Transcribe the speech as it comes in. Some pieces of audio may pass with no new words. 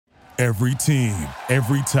Every team,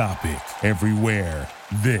 every topic, everywhere.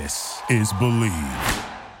 This is Believe.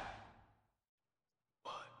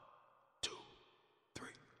 1, 2, 3.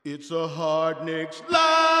 It's a Hard Knicks Live.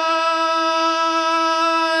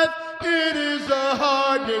 It is a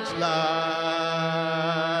Hard Knicks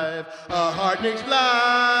Live. A Hard Knicks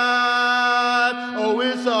Live. Oh,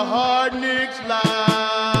 it's a Hard Knicks Live.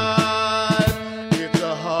 It's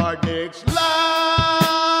a Hard Knicks Live.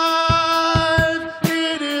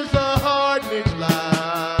 It is a Hard Knicks Live.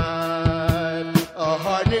 A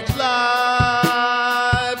Hard Knicks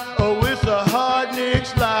Live. Oh, it's a Hard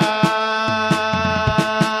Knicks Live.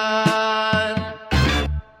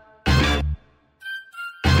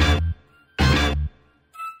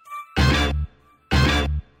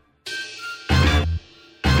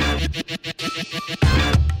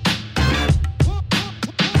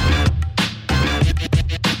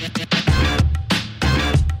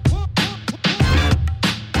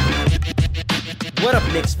 What up,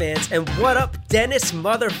 Knicks fans? And what up, Dennis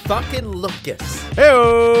motherfucking Lucas?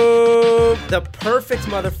 Hey-o! The perfect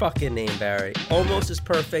motherfucking name, Barry. Almost as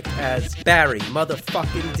perfect as Barry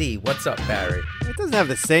motherfucking D. What's up, Barry? It doesn't have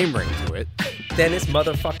the same ring to it. Dennis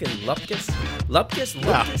motherfucking Lupkus? Lupkus?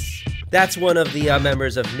 That's one of the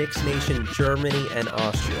members of Knicks Nation, Germany, and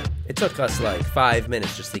Austria. It took us like 5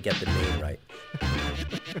 minutes just to get the name right.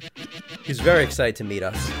 He's very excited to meet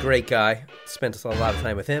us. Great guy. Spent a lot of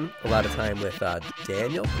time with him. A lot of time with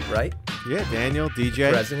Daniel, right? Yeah, Daniel,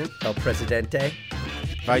 DJ. President, El Presidente.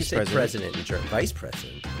 Vice President. President in German. Vice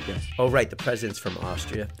President. Yes. Oh, right. The president's from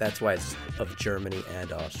Austria. That's why it's of Germany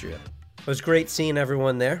and Austria. It was great seeing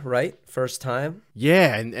everyone there, right? First time.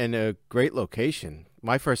 Yeah, and a great location.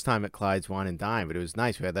 My first time at Clyde's Wine and Dine, but it was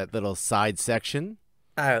nice. We had that little side section.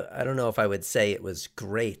 I don't know if I would say it was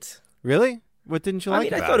great. Really? What didn't you like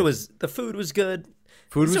about I thought the food was good.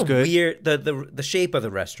 Food was good. Weird. The shape of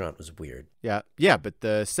the restaurant was weird. Yeah, but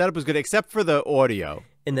the setup was good, except for the audio.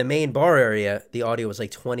 In the main bar area, the audio was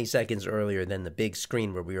like 20 seconds earlier than the big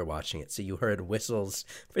screen where we were watching it. So you heard whistles.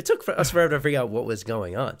 It took us forever to figure out what was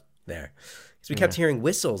going on there. Because we kept hearing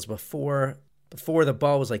whistles before the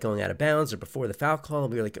ball was like going out of bounds or before the foul call.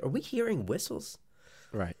 And we were like, are we hearing whistles?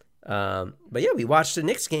 Right. But yeah, we watched the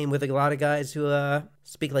Knicks game with a lot of guys who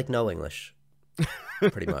speak like no English,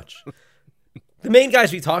 pretty much. The main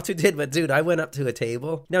guys we talked to did, but dude, I went up to a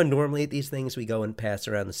table. Now, normally at these things, we go and pass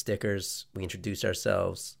around the stickers. We introduce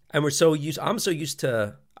ourselves. And I'm so used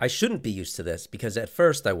to, I shouldn't be used to this because at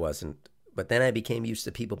first I wasn't. But then I became used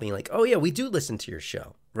to people being like, oh yeah, we do listen to your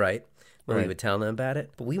show, right? When we would tell them about it.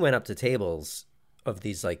 But we went up to tables of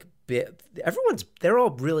these like, they're all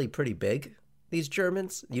really pretty big, these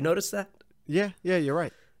Germans. You notice that? Yeah, you're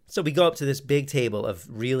right. So we go up to this big table of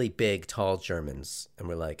really big, tall Germans, and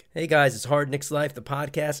we're like, hey guys, it's Hard Knicks Life, the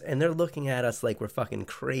podcast, and they're looking at us like we're fucking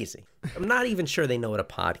crazy. I'm not even sure they know what a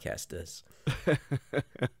podcast is.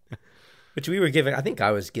 Which I think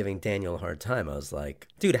I was giving Daniel a hard time. I was like,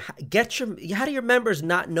 dude, how do your members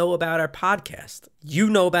not know about our podcast? You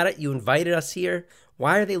know about it, you invited us here.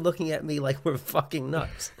 Why are they looking at me like we're fucking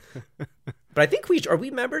nuts? But I think are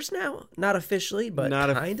we members now? Not officially, but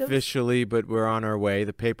not kind of. Not officially, but we're on our way.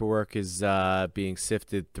 The paperwork is being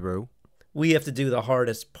sifted through. We have to do the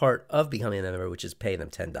hardest part of becoming a member, which is pay them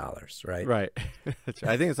 $10, right? Right.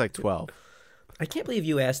 I think it's like 12. I can't believe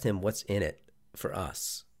you asked him what's in it for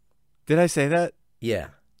us. Did I say that? Yeah.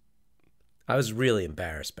 I was really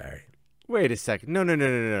embarrassed, Barry. Wait a second.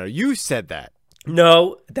 No. You said that.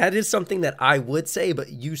 No, that is something that I would say, but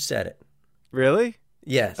you said it. Really?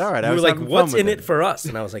 Yes. All right. You were like, what's in it for us?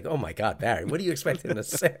 And I was like, oh my God, Barry, what do you expect him to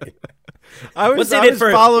say? What's in it for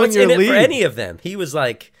any of them? He was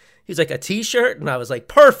like a t-shirt, and I was like,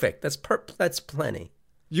 perfect. That's plenty.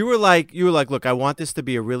 You were like, look, I want this to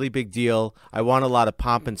be a really big deal. I want a lot of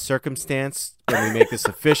pomp and circumstance when we make this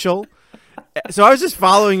official. So I was just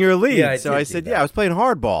following your lead. Yeah, I said, I was playing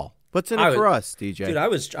hardball. What's in it for us, DJ? Dude, I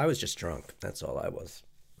was just drunk. That's all I was.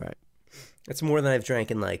 Right. That's more than I've drank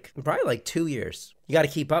in probably 2 years. You got to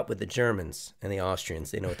keep up with the Germans and the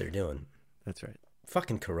Austrians. They know what they're doing. That's right.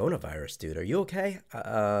 Fucking coronavirus, dude. Are you okay?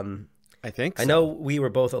 I think so. I know we were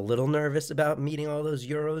both a little nervous about meeting all those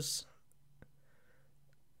Euros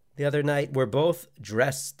the other night. We're both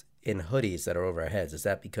dressed in hoodies that are over our heads. Is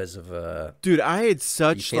that because of Dude, I had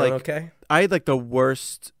such okay? I had the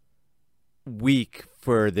worst week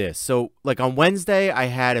for this. So on Wednesday I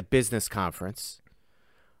had a business conference.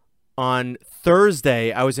 On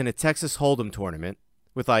Thursday I was in a Texas Hold'em tournament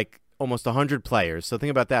with almost 100 players. So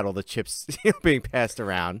think about that, all the chips being passed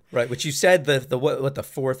around. Right, which you said what the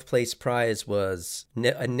fourth place prize was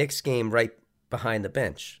a Knicks game right behind the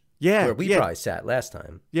bench. Yeah, where we yeah. probably sat last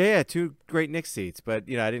time. Yeah, 2 great Knicks seats, but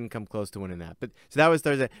I didn't come close to winning that. But so that was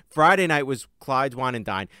Thursday. Friday night was Clyde's Wine and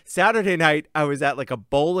Dine. Saturday night I was at like a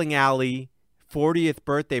bowling alley 40th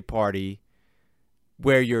birthday party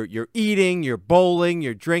where you're eating, you're bowling,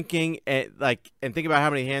 you're drinking, and think about how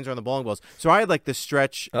many hands are on the bowling balls. So I had like this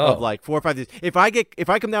stretch of like 4 or 5 days. If I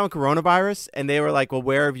come down with coronavirus and they were like, well,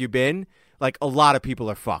 where have you been? Like a lot of people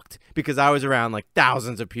are fucked because I was around like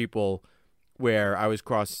thousands of people where I was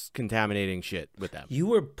cross-contaminating shit with them. You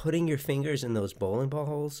were putting your fingers in those bowling ball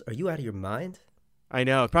holes? Are you out of your mind? I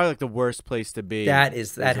know. It's probably like the worst place to be. That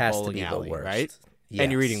is has to bowling be alley, the worst. right? Yes.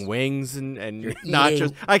 And you're eating wings and You're nachos.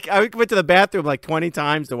 eating. I went to the bathroom like 20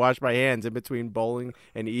 times to wash my hands in between bowling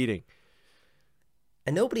and eating.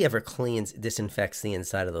 And nobody ever disinfects the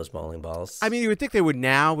inside of those bowling balls. I mean, you would think they would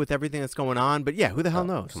now with everything that's going on, but yeah, who the hell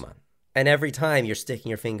knows? Come on. And every time you're sticking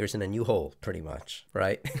your fingers in a new hole, pretty much,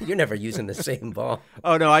 right? You're never using the same ball.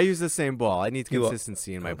 Oh, no, I use the same ball. I need You-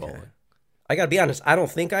 consistency in my Okay. bowling. I got to be honest, I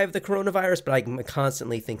don't think I have the coronavirus, but I'm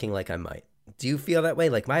constantly thinking like I might. Do you feel that way?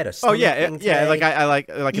 Like I had a Oh, stomach yeah, thing yeah. today. Like I like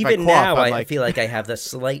if I Even cough, now, I'm I like, feel like I have the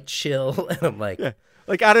slight chill, and I'm like, yeah.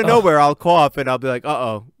 Like out of nowhere, I'll cough and I'll be like,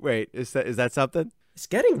 "Uh-oh, wait, is that something?" it's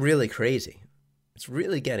getting really crazy. It's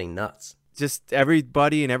really getting nuts. Just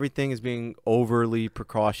everybody and everything is being overly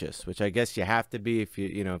precautious, which I guess you have to be if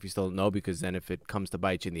you still don't know, because then if it comes to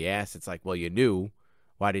bite you in the ass, it's like, well, you knew,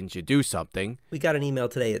 why didn't you do something? We got an email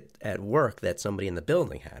today at work that somebody in the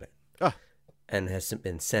building had it Oh, and has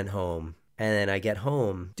been sent home. And then I get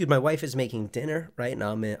home, dude. My wife is making dinner, right? And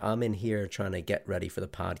I'm in here trying to get ready for the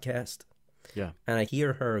podcast. yeah. And I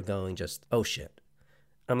hear her going, just, oh shit.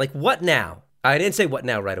 I'm like, what now? I didn't say what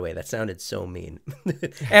now right away. That sounded so mean.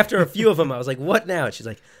 After a few of them, I was like, what now? And she's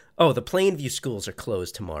like, oh, the Plainview schools are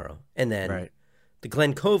closed tomorrow. And then Right. the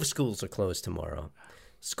Glen Cove schools are closed tomorrow.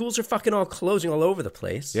 Schools are fucking all closing all over the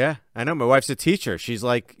place. Yeah, I know. My wife's a teacher. She's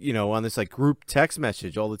like, on this like group text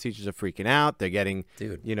message. All the teachers are freaking out. They're getting,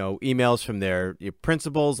 Dude. emails from their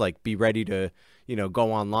principals, like, be ready to,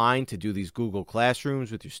 go online to do these Google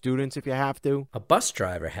Classrooms with your students if you have to. A bus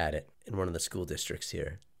driver had it in one of the school districts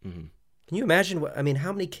here. Mm-hmm. Can you imagine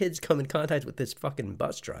how many kids come in contact with this fucking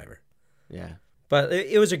bus driver? Yeah. But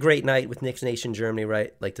it was a great night with Knicks Nation Germany,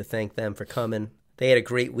 right? Like to thank them for coming. They had a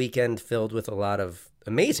great weekend filled with a lot of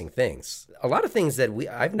amazing things. A lot of things that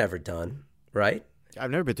I've never done, right?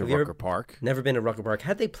 I've never been to Have you Rucker ever- Park. Never been to Rucker Park.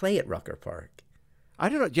 How'd they play at Rucker Park? I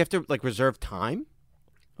don't know. Do you have to like reserve time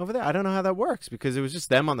over there? I don't know how that works because it was just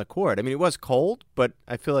them on the court. I mean, it was cold, but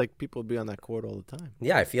I feel like people would be on that court all the time.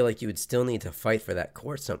 Yeah, I feel like you would still need to fight for that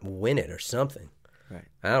court, win it or something. Right.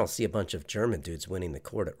 I don't see a bunch of German dudes winning the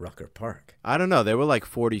court at Rucker Park. I don't know. They were like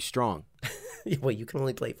 40 strong. Well, you can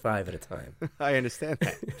only play 5 at a time. I understand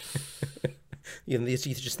that. You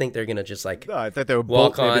just think they're going to just like No, I thought they were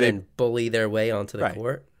walk maybe on they- and bully their way onto the Right.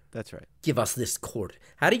 court? That's right. Give us this court.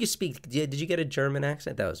 How do you speak? Did you get a German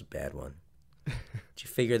accent? That was a bad one. Did you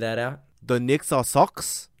figure that out? The Knicks are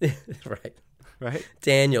socks, Right. right?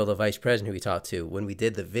 Daniel, the vice president who we talked to, when we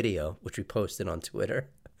did the video, which we posted on Twitter,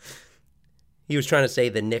 he was trying to say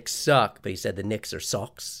the Knicks suck, but he said the Knicks are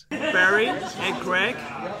socks. Barry and Craig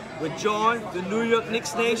will join the New York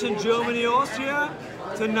Knicks Nation, Germany, Austria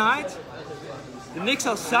tonight. The Knicks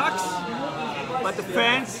are sucks, but the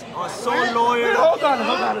fans are so loyal. Hold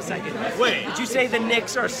on a second. Wait. Did you say the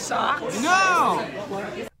Knicks are socks? No!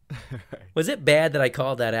 Was it bad that I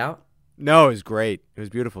called that out? No, it was great. It was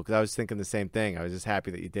beautiful because I was thinking the same thing. I was just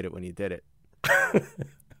happy that you did it when you did it.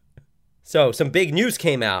 So, some big news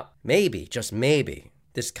came out. Maybe, just maybe,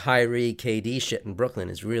 this Kyrie KD shit in Brooklyn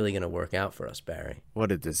is really going to work out for us, Barry.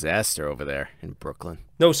 What a disaster over there in Brooklyn.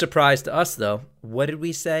 No surprise to us, though. What did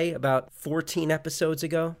we say about 14 episodes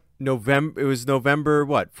ago? It was November,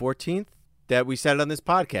 what, 14th? That we said it on this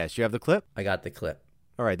podcast. You have the clip? I got the clip.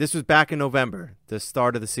 All right, this was back in November, the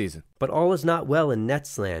start of the season. But all is not well in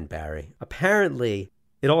Netsland, Barry. Apparently,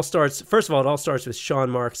 it all starts with Sean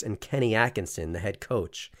Marks and Kenny Atkinson, the head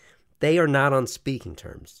coach. They are not on speaking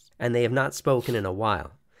terms, and they have not spoken in a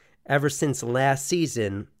while. Ever since last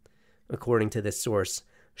season, according to this source,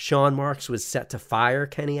 Sean Marks was set to fire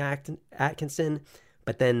Kenny Atkinson,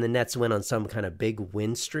 but then the Nets went on some kind of big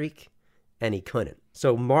win streak, and he couldn't.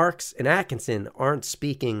 So Marks and Atkinson aren't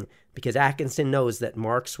speaking because Atkinson knows that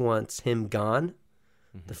Marks wants him gone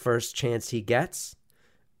the first chance he gets,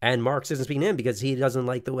 and Marks isn't speaking to him because he doesn't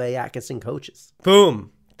like the way Atkinson coaches.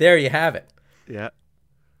 Boom. There you have it. Yeah.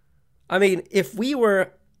 I mean, if we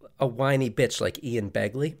were a whiny bitch like Ian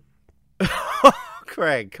Begley,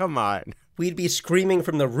 Craig, come on. we'd be screaming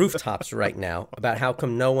from the rooftops right now about how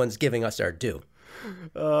come no one's giving us our due.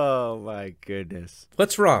 Oh, my goodness.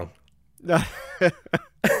 What's wrong?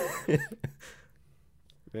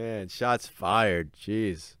 Man, shots fired.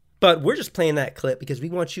 Jeez. But we're just playing that clip because we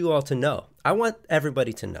want you all to know. I want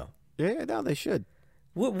everybody to know. Yeah, no, they should.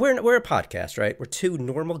 We're a podcast, right? We're two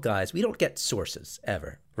normal guys. We don't get sources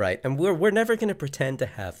ever, right? And we're never going to pretend to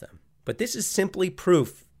have them. But this is simply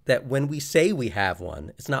proof that when we say we have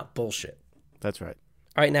one, it's not bullshit. That's right.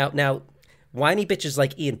 All right, now, whiny bitches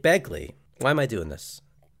like Ian Begley. Why am I doing this?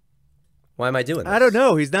 Why am I doing this? I don't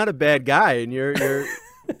know. He's not a bad guy, and you're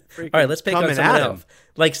All right, let's pick on coming someone at him. else.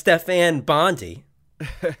 Like Stefan Bondi,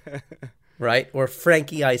 right? Or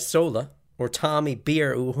Frankie Isola, or Tommy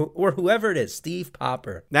Beer, or whoever it is, Steve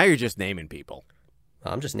Popper. Now you're just naming people.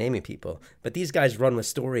 I'm just naming people. But these guys run with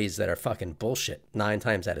stories that are fucking bullshit 9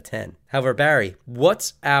 times out of 10. However, Barry,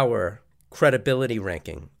 what's our credibility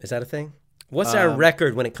ranking? Is that a thing? What's our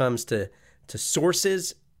record when it comes to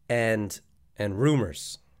sources and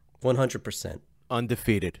rumors? 100%.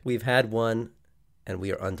 Undefeated. We've had one, and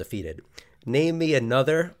we are undefeated. Name me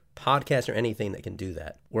another podcast or anything that can do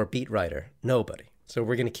that. Or a beat writer. Nobody. So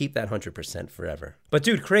we're going to keep that 100% forever. But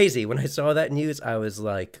dude, crazy. When I saw that news, I was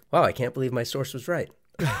like, wow, I can't believe my source was right.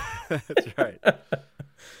 That's right.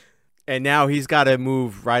 And now he's got to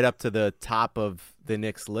move right up to the top of the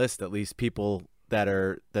Knicks list, at least people that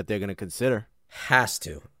they're going to consider. Has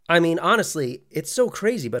to. I mean, honestly, it's so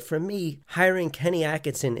crazy. But for me, hiring Kenny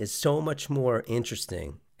Atkinson is so much more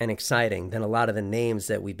interesting and exciting than a lot of the names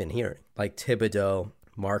that we've been hearing, like Thibodeau,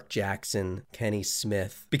 Mark Jackson, Kenny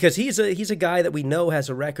Smith, because he's a guy that we know has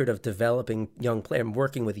a record of developing young players,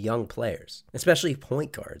 working with young players, especially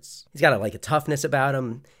point guards. He's got a toughness about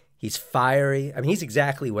him. He's fiery. I mean, he's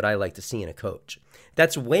exactly what I like to see in a coach.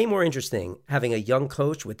 That's way more interesting, having a young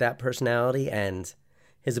coach with that personality and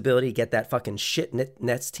his ability to get that fucking shit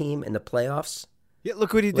Nets team in the playoffs. Yeah,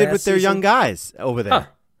 look what he did with their young guys over there.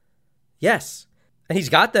 Yes. And he's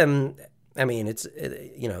got them. I mean,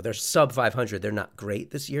 they're sub 500. They're not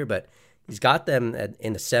great this year, but he's got them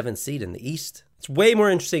in the 7th seed in the East. It's way more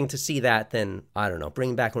interesting to see that than, I don't know,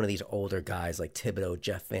 bringing back one of these older guys like Thibodeau,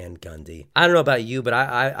 Jeff Van Gundy. I don't know about you, but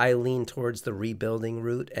I lean towards the rebuilding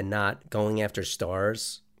route and not going after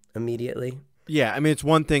stars immediately. Yeah, I mean, it's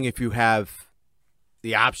one thing if you have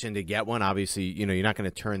the option to get one. Obviously, you're not going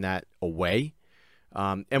to turn that away.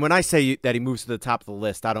 And when I say that he moves to the top of the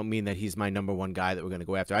list, I don't mean that he's my number one guy that we're going to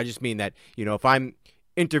go after. I just mean that, if I'm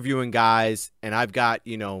interviewing guys and I've got,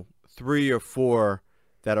 3 or 4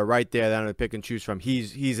 that are right there that I'm going to pick and choose from,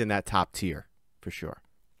 he's in that top tier for sure.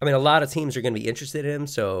 I mean, a lot of teams are going to be interested in him,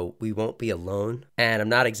 so we won't be alone. And I'm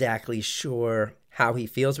not exactly sure how he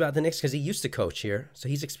feels about the Knicks because he used to coach here, so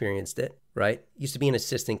he's experienced it, right? Used to be an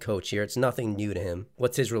assistant coach here. It's nothing new to him.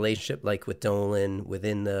 What's his relationship like with Dolan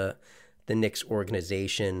within the Knicks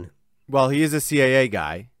organization? Well, he is a CAA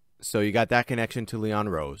guy, so you got that connection to Leon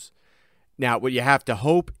Rose. Now, what you have to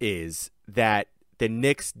hope is that the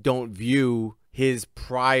Knicks don't view his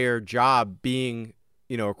prior job being,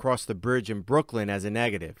 across the bridge in Brooklyn as a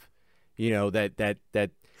negative.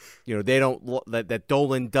 That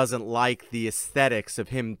Dolan doesn't like the aesthetics of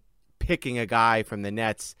him picking a guy from the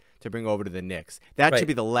Nets to bring over to the Knicks. That should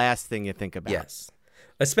be the last thing you think about. Yes.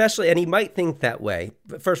 Especially, and he might think that way,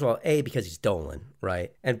 but first of all, A, because he's Dolan,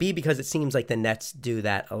 right? And B, because it seems like the Nets do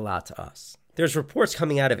that a lot to us. There's reports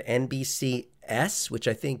coming out of NBCS, which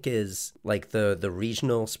I think is like the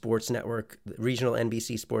regional sports network, regional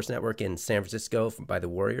NBC sports network in San Francisco by the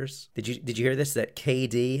Warriors. Did you hear this? That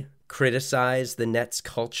KD criticized the Nets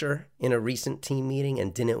culture in a recent team meeting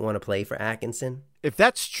and didn't want to play for Atkinson? If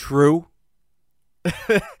that's true,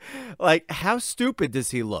 like how stupid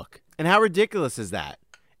does he look? And how ridiculous is that?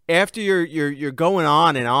 After you're going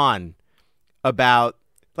on and on about,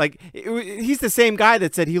 like, he's the same guy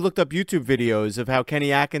that said he looked up YouTube videos of how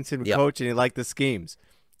Kenny Atkinson would coach and he liked the schemes,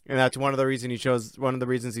 and that's one of the reasons he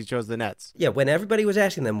chose the Nets. Yeah, when everybody was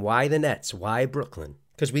asking them why the Nets, why Brooklyn,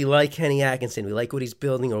 because we like Kenny Atkinson, we like what he's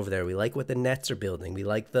building over there, we like what the Nets are building, we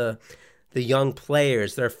like the young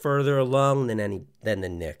players. They're further along than the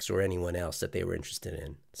Knicks or anyone else that they were interested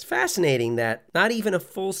in. It's fascinating that not even a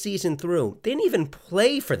full season through, they didn't even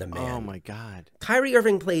play for the man. Oh, my God. Kyrie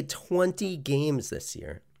Irving played 20 games this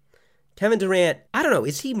year. Kevin Durant, I don't know,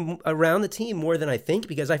 is he around the team more than I think?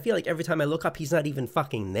 Because I feel like every time I look up, he's not even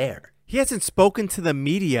fucking there. He hasn't spoken to the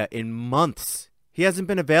media in months. He hasn't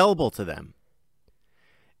been available to them.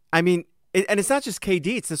 I mean, and it's not just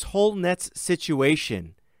KD, it's this whole Nets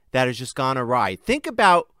situation that has just gone awry. Think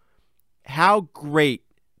about how great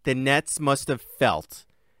the Nets must have felt.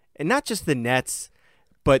 And not just the Nets,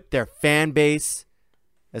 but their fan base,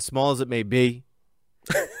 as small as it may be.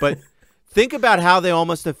 But think about how they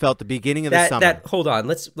almost have felt the beginning of the summer. Hold on,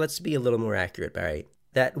 let's be a little more accurate, Barry.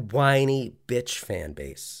 That whiny bitch fan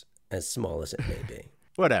base as small as it may be.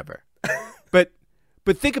 Whatever. but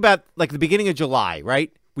think about like the beginning of July,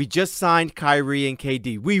 right? We just signed Kyrie and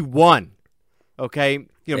KD. We won. Okay?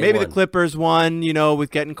 You know, They maybe won. the Clippers won, you know, with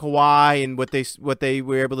getting Kawhi and what they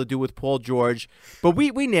were able to do with Paul George. But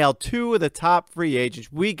we nailed 2 of the top free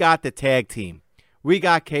agents. We got the tag team. We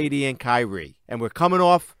got KD and Kyrie. And we're coming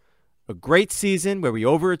off a great season where we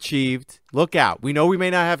overachieved. Look out. We know we may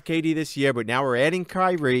not have KD this year, but now we're adding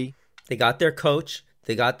Kyrie. They got their coach.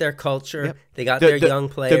 They got their culture. Yep. They got their young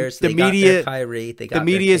players. The they media, got their Kyrie. They got the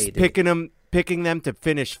media's their KD. picking them to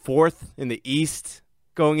finish 4th in the East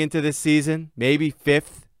going into this season, maybe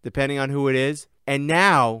 5th, depending on who it is. And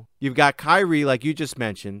now you've got Kyrie, like you just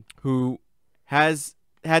mentioned, who has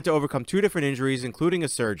had to overcome 2 different injuries, including a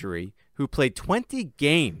surgery, who played 20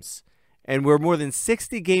 games, and we're more than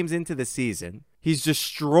 60 games into the season. He's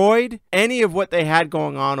destroyed any of what they had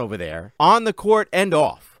going on over there, on the court and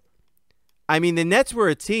off. I mean, the Nets were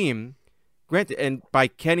a team, granted, and by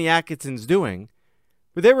Kenny Atkinson's doing,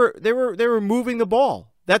 but they were moving the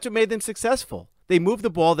ball. That's what made them successful. They moved the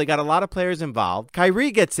ball. They got a lot of players involved.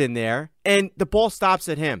 Kyrie gets in there, and the ball stops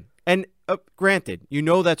at him. And granted, you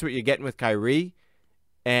know that's what you're getting with Kyrie,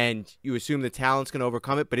 and you assume the talent's going to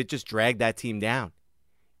overcome it, but it just dragged that team down.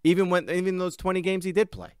 Even those 20 games he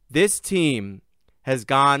did play. This team has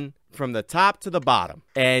gone from the top to the bottom.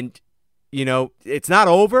 And, you know, it's not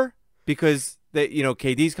over because,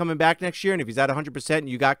 KD's coming back next year, and if he's at 100% and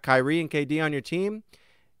you got Kyrie and KD on your team,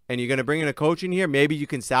 and you're going to bring in a coach in here, maybe you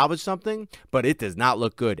can salvage something, but it does not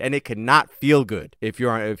look good, and it cannot feel good if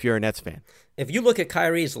you're a Nets fan. If you look at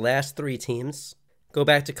Kyrie's last 3 teams, go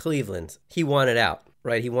back to Cleveland. He wanted out,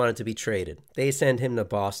 right? He wanted to be traded. They send him to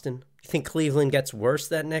Boston. You think Cleveland gets worse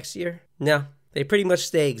that next year? No, they pretty much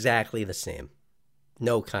stay exactly the same.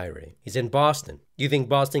 No Kyrie. He's in Boston. You think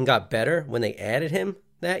Boston got better when they added him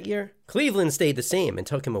that year? Cleveland stayed the same and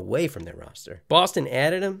took him away from their roster. Boston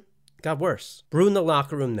added him. Got worse. Ruined the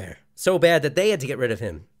locker room there. So bad that they had to get rid of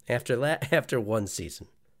him after 1 season.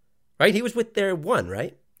 Right? He was with their 1,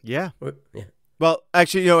 right? Yeah. Yeah. Well,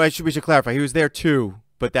 actually, we should clarify. He was there 2,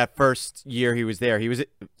 but that first year he was there,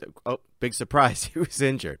 big surprise, he was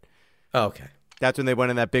injured. Oh, okay. That's when they went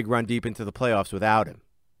on that big run deep into the playoffs without him.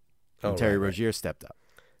 And Terry Rozier stepped up.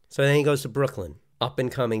 So then he goes to Brooklyn.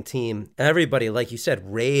 Up-and-coming team. Everybody, like you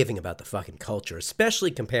said, raving about the fucking culture,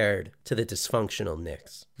 especially compared to the dysfunctional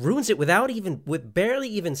Knicks. Ruins it with barely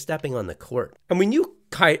even stepping on the court. And we knew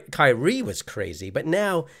Kyrie was crazy, but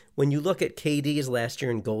now when you look at KD's last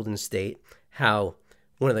year in Golden State, how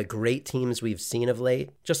one of the great teams we've seen of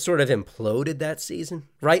late just sort of imploded that season,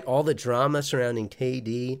 right? All the drama surrounding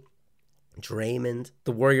KD, Draymond,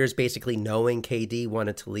 the Warriors basically knowing KD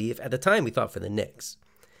wanted to leave. At the time, we thought for the Knicks.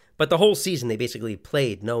 But the whole season, they basically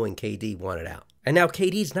played knowing KD wanted out. And now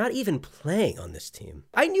KD's not even playing on this team.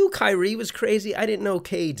 I knew Kyrie was crazy. I didn't know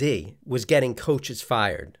KD was getting coaches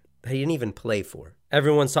fired that he didn't even play for.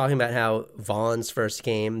 Everyone's talking about how Vaughn's first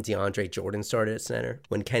game, DeAndre Jordan started at center,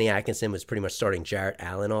 when Kenny Atkinson was pretty much starting Jarrett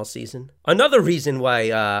Allen all season. Another reason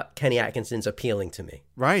why Kenny Atkinson's appealing to me.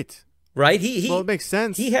 Right. Right? Well, it makes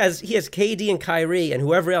sense. He has KD and Kyrie and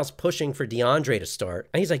whoever else pushing for DeAndre to start.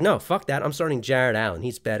 And he's like, no, fuck that. I'm starting Jarrett Allen.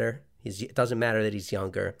 He's better. It doesn't matter that he's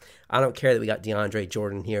younger. I don't care that we got DeAndre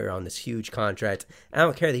Jordan here on this huge contract. I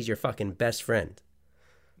don't care that he's your fucking best friend.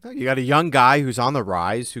 You got a young guy who's on the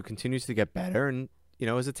rise, who continues to get better and,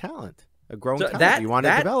 is a talent, a growing talent you want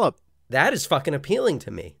to develop. That is fucking appealing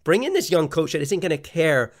to me. Bring in this young coach that isn't going to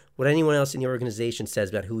care what anyone else in the organization says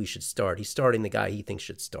about who he should start. He's starting the guy he thinks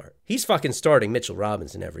should start. He's fucking starting Mitchell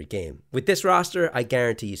Robinson every game. With this roster, I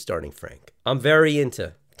guarantee he's starting Frank. I'm very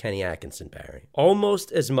into Kenny Atkinson, Barry.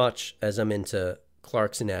 Almost as much as I'm into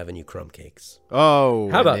Clarkson Avenue crumb cakes.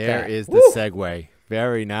 Oh, how about there that? Is the Woo! segue.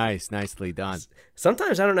 Very nice. Nicely done.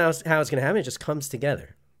 Sometimes I don't know how it's going to happen. It just comes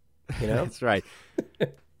together. That's right.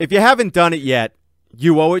 If you haven't done it yet,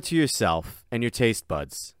 you owe it to yourself and your taste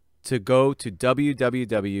buds to go to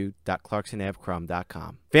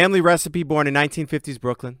www.clarksonavecrumb.com. Family recipe born in 1950s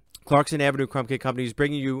Brooklyn. Clarkson Avenue Crumb Cake Company is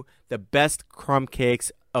bringing you the best crumb cakes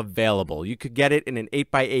available. You could get it in an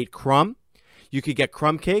 8x8 crumb. You could get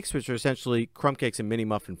crumb cakes, which are essentially crumb cakes in mini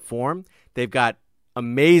muffin form. They've got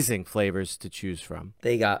amazing flavors to choose from.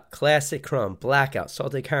 They got classic crumb, blackout,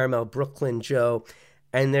 salted caramel, Brooklyn Joe,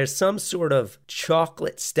 and there's some sort of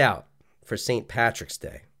chocolate stout for St. Patrick's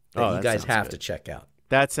Day that you guys have to check out.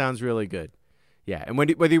 That sounds really good. Yeah, and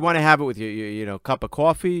whether you want to have it with your cup of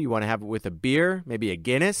coffee, you want to have it with a beer, maybe a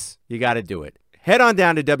Guinness, you got to do it. Head on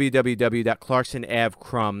down to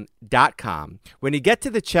www.clarksonavecrumb.com. When you get to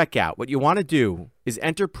the checkout, what you want to do is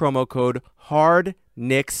enter promo code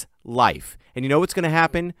HARDKNICKSLIFE. And you know what's going to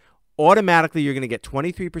happen? automatically you're going to get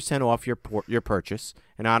 23% off your purchase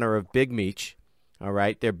in honor of Big Meech. All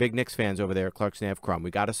right, they're big Knicks fans over there at Clarkson Ave Crum.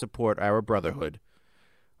 We got to support our brotherhood.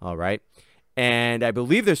 All right, and I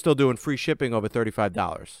believe they're still doing free shipping over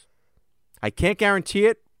 $35. I can't guarantee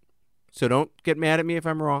it, so don't get mad at me if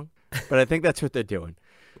I'm wrong, but I think that's what they're doing.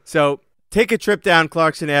 So take a trip down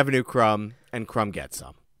Clarkson Avenue, Crum, and Crum gets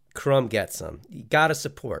some. Crum gets some. You got to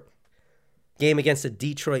support. Game against the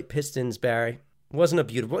Detroit Pistons, Barry. Wasn't a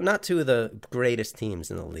beautiful, not two of the greatest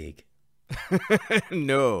teams in the league.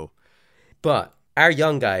 No. But our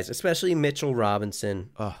young guys, especially Mitchell Robinson,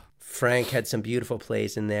 Frank had some beautiful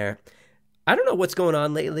plays in there. I don't know what's going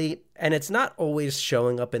on lately, and it's not always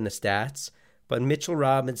showing up in the stats, but Mitchell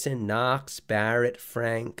Robinson, Knox, Barrett,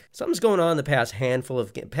 Frank, something's going on the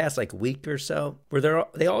past like week or so, where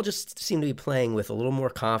they all just seem to be playing with a little more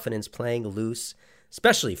confidence, playing loose,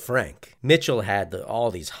 especially Frank. Mitchell had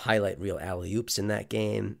all these highlight reel alley-oops in that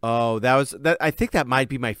game. Oh, that. I think that might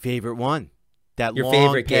be my favorite one. That Your long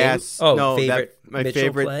favorite pass. game? Oh, no, favorite my Mitchell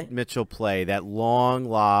favorite play? Mitchell play. That long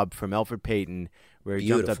lob from Elfrid Payton where he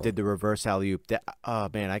jumped up, Beautiful. did the reverse alley-oop. Oh,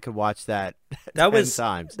 man, I could watch that 10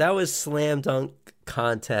 times. That was slam dunk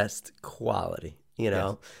contest quality, you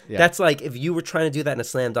know? Yes. Yeah. That's like if you were trying to do that in a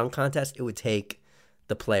slam dunk contest, it would take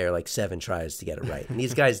the player like 7 tries to get it right. And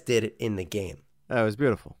these guys did it in the game. That was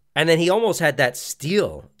beautiful. And then he almost had that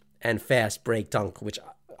steal and fast break dunk, which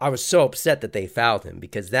I was so upset that they fouled him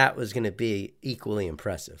because that was going to be equally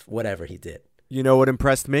impressive, whatever he did. You know what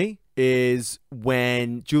impressed me is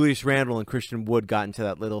when Julius Randle and Christian Wood got into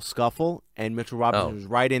that little scuffle and Mitchell Robinson was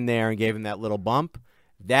right in there and gave him that little bump.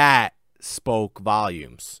 That spoke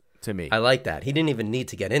volumes to me. I like that. He didn't even need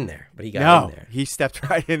to get in there, but he got in there. He stepped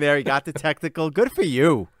right in there. He got the technical. Good for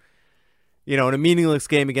you. You know, in a meaningless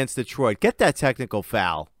game against Detroit, get that technical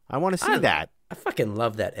foul. I want to see that. I fucking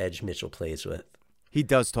love that edge Mitchell plays with. He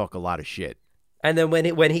does talk a lot of shit. And then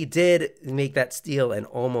when he did make that steal and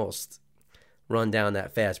almost run down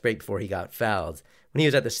that fast break before he got fouled, when he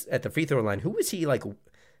was at the free throw line, who was he like? Was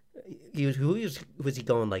he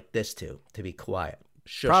going like this to be quiet?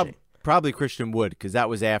 Shushing. Probably Christian Wood, because that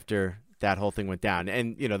was after that whole thing went down.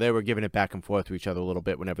 And, you know, they were giving it back and forth to each other a little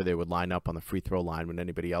bit whenever they would line up on the free throw line when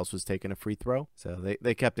anybody else was taking a free throw. So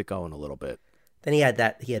they kept it going a little bit. Then he had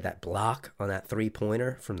that block on that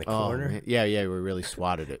 3-pointer from the corner. Man. Yeah, we really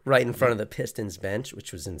swatted it. Right in front of the Pistons bench,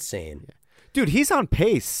 which was insane. Yeah. Dude, he's on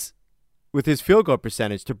pace with his field goal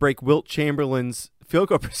percentage to break Wilt Chamberlain's field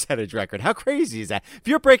goal percentage record. How crazy is that? If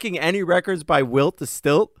you're breaking any records by Wilt to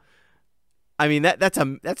Stilt, I mean,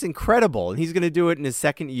 that's incredible. And he's going to do it in his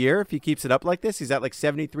second year if he keeps it up like this. He's at like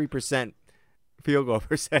 73% field goal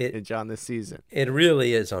percentage on this season. It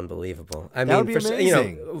really is unbelievable. I That would mean, be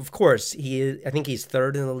amazing. of course, I think he's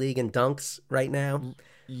third in the league in dunks right now.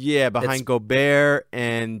 Yeah, behind Gobert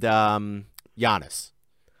and Giannis.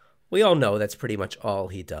 We all know that's pretty much all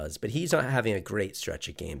he does, but he's not having a great stretch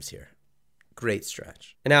of games here. Great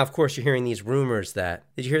stretch. And now, of course, you're hearing these rumors did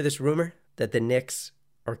you hear this rumor? That the Knicks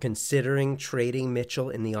are considering trading Mitchell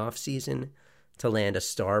in the offseason to land a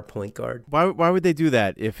star point guard. Why would they do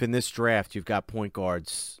that if in this draft you've got point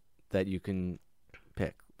guards that you can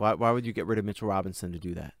pick? Why would you get rid of Mitchell Robinson to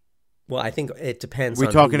do that? Well, I think it depends We're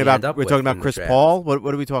on talking who you end about up we're with talking about in the Chris draft. Paul.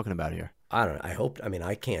 What are we talking about here? I don't know.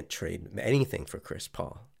 I can't trade anything for Chris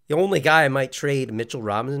Paul. The only guy I might trade Mitchell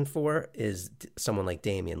Robinson for is someone like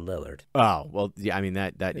Damian Lillard. Oh, well, yeah, I mean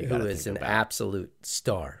that you got who to is think an about. absolute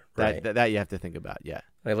star, right? That you have to think about, yeah.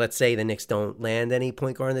 Like, let's say the Knicks don't land any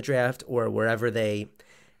point guard in the draft, or wherever they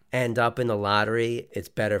end up in the lottery, it's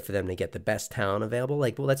better for them to get the best talent available.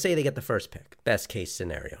 Like, well, let's say they get the first pick, best case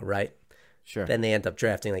scenario, right? Sure. Then they end up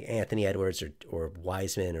drafting like Anthony Edwards or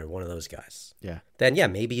Wiseman or one of those guys. Yeah. Then, yeah,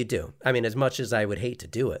 maybe you do. I mean, as much as I would hate to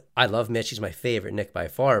do it, I love Mitch. He's my favorite Knick by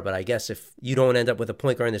far. But I guess if you don't end up with a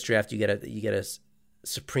point guard in this draft, you get a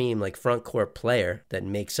supreme like front court player that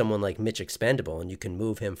makes someone like Mitch expendable, and you can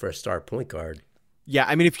move him for a star point guard. Yeah,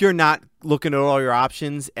 I mean, if you're not looking at all your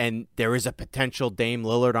options and there is a potential Dame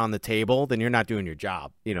Lillard on the table, then you're not doing your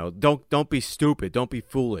job. You know, don't be stupid. Don't be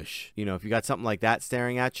foolish. You know, if you got something like that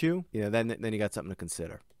staring at you, you know, then you got something to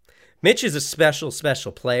consider. Mitch is a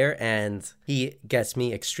special player, and he gets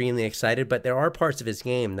me extremely excited, but there are parts of his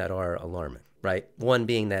game that are alarming, right? One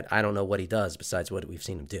being that I don't know what he does besides what we've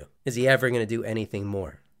seen him do. Is he ever going to do anything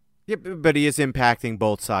more? Yeah, but he is impacting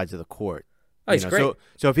both sides of the court. Oh, he's great.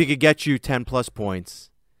 So if he could get you 10-plus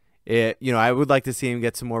points, I would like to see him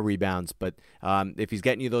get some more rebounds. But if he's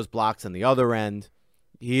getting you those blocks on the other end,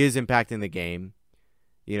 he is impacting the game.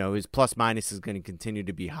 His plus minus is going to continue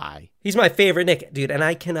to be high. He's my favorite Knick, dude, and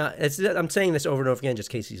I cannot. I'm saying this over and over again just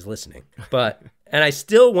in case he's listening. And I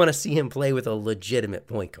still want to see him play with a legitimate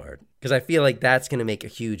point guard because I feel like that's going to make a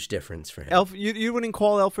huge difference for him. You wouldn't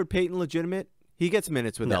call Elfrid Payton legitimate? He gets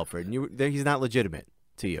minutes with Elfrid, and he's not legitimate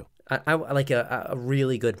to you. I like a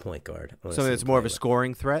really good point guard. Something that's more of a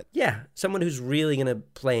scoring threat? Yeah, someone who's really going to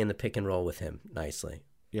play in the pick and roll with him nicely.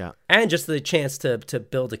 Yeah. And just the chance to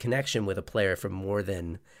build a connection with a player for more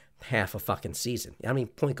than half a fucking season. How many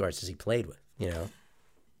point guards has he played with,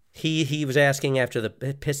 He was asking after the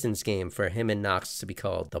Pistons game for him and Knox to be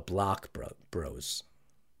called the Block Bros.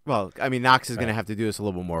 Well, I mean, Knox is going to have to do this a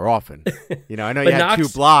little bit more often. I know But you had Knox-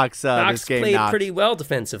 2 blocks Knox this game. played pretty well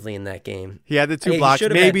defensively in that game. He had the 2 He blocks, should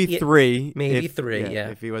have maybe had- 3. maybe if, 3, yeah.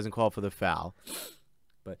 If he wasn't called for the foul.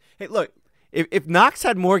 But, hey, look, if Knox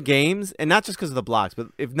had more games, and not just because of the blocks, but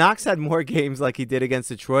if Knox had more games like he did against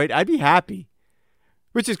Detroit, I'd be happy.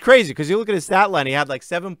 Which is crazy because you look at his stat line, he had like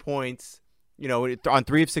 7 points, on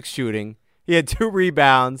 3 of 6 shooting. He had 2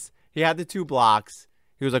 rebounds. He had the 2 blocks.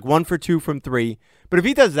 He was like 1 for 2 from 3. But if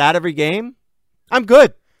he does that every game, I'm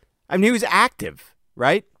good. I mean, he was active,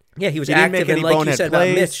 right? Yeah, he was He didn't active, make any and like you bonehead said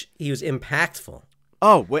plays. about Mitch, he was impactful.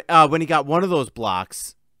 Oh, when he got one of those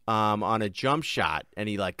blocks on a jump shot, and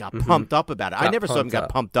he like got pumped up about it. I Got never saw him pumped get up.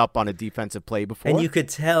 pumped up on a defensive play before. And you could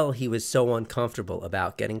tell he was so uncomfortable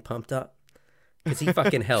about getting pumped up because he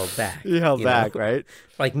fucking held back. He held back, right?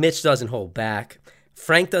 Like Mitch doesn't hold back.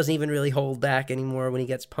 Frank doesn't even really hold back anymore when he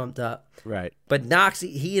gets pumped up. Right. But Knox,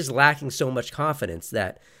 he is lacking so much confidence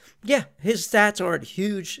that, yeah, his stats aren't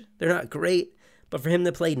huge. They're not great. But for him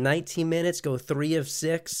to play 19 minutes, go 3 of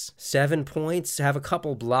 6, 7 points, have a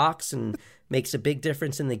couple blocks, and makes a big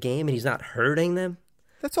difference in the game, and he's not hurting them,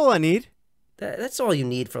 That's all I need. that's all you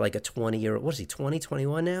need for like a 20-year-old. What is he, 20,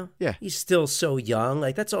 21 now? Yeah. He's still so young.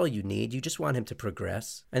 Like, that's all you need. You just want him to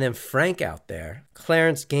progress. And then Frank out there,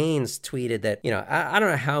 Clarence Gaines tweeted that, I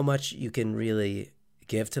don't know how much you can really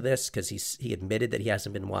give to this because he admitted that he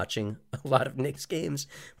hasn't been watching a lot of Knicks games,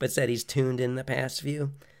 but said he's tuned in the past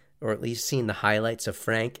few, or at least seen the highlights of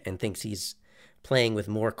Frank and thinks he's playing with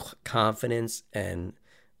more confidence and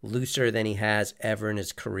looser than he has ever in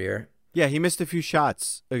his career. Yeah, he missed a few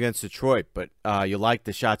shots against Detroit, but you liked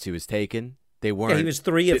the shots he was taking. They weren't. Yeah, he was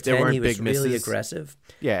 3 of they 10. weren't He was big really misses. aggressive.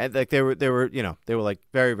 Yeah, and, like they were like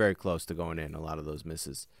very, very close to going in. A lot of those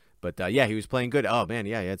misses, but yeah, he was playing good. Oh man,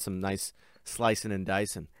 yeah, he had some nice slicing and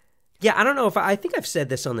dicing. Yeah, I don't know if I think I've said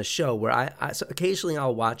this on the show where so occasionally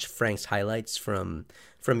I'll watch Frank's highlights from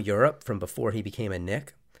Europe from before he became a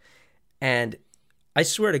Knick, and I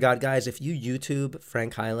swear to God, guys, if you YouTube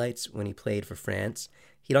Frank highlights when he played for France,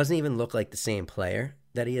 he doesn't even look like the same player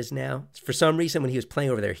that he is now. For some reason, when he was playing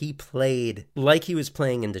over there, he played like he was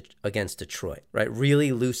playing against Detroit, right?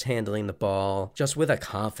 Really loose handling the ball, just with a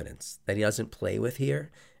confidence that he doesn't play with here,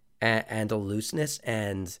 and a looseness,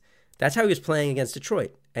 and that's how he was playing against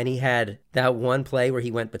Detroit. And he had that one play where he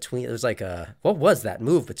went between, it was like what was that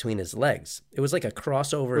move between his legs? It was like a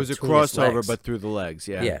crossover. It was a between his crossover, legs. but through the legs.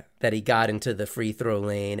 Yeah. Yeah, that he got into the free throw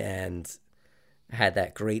lane and had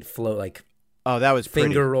that great float, like Oh, that was pretty.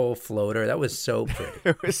 finger roll floater. That was so pretty.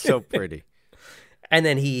 It was so pretty. And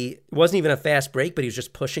then he wasn't even a fast break, but he was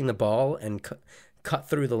just pushing the ball and cut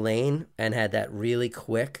through the lane and had that really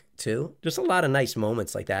quick too. Just a lot of nice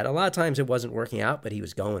moments like that. A lot of times it wasn't working out, but he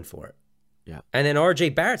was going for it. Yeah. And then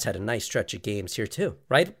RJ Barrett's had a nice stretch of games here too,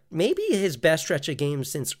 right? Maybe his best stretch of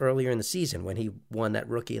games since earlier in the season when he won that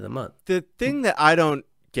Rookie of the Month. The thing that I don't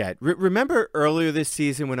get, remember earlier this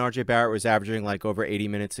season when RJ Barrett was averaging like over 80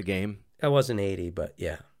 minutes a game? That wasn't 80, but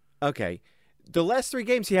yeah. Okay. The last 3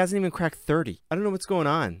 games, he hasn't even cracked 30. I don't know what's going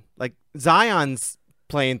on. Like, Zion's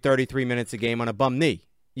playing 33 minutes a game on a bum knee.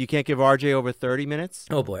 You can't give RJ over 30 minutes?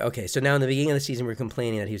 Oh boy. Okay. So now in the beginning of the season, we were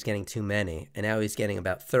complaining that he was getting too many, and now he's getting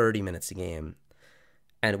about 30 minutes a game.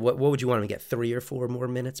 And what would you want him to get? 3 or 4 more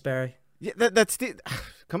minutes, Barry? Yeah, that's the.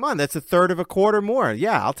 Come on, that's a third of a quarter more.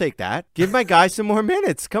 Yeah, I'll take that. Give my guy some more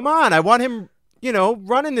minutes. Come on, I want him,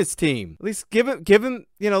 running this team. At least give him, give him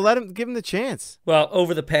the chance. Well,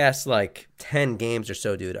 over the past 10 games or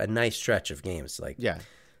so, dude, a nice stretch of games. Yeah.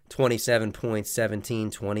 27 points,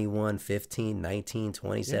 17, 21, 15, 19,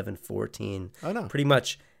 27, 14. Oh, no. Pretty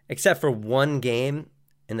much, except for one game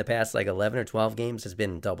in the past 11 or 12 games, has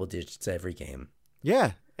been double digits every game.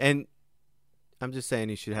 Yeah, and I'm just saying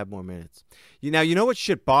he should have more minutes. You know what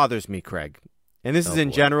shit bothers me, Craig? And this is in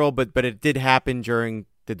boy. general, but it did happen during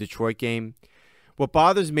the Detroit game. What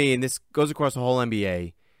bothers me, and this goes across the whole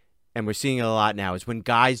NBA, and we're seeing it a lot now, is when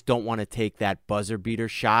guys don't want to take that buzzer beater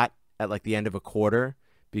shot at the end of a quarter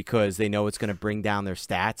because they know it's going to bring down their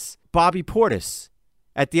stats. Bobby Portis,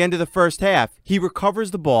 at the end of the first half, he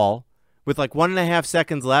recovers the ball with like 1.5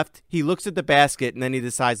 seconds left. He looks at the basket, and then he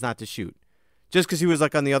decides not to shoot. Just because he was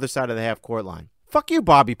like on the other side of the half-court line. Fuck you,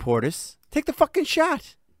 Bobby Portis. Take the fucking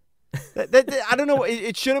shot. I don't know.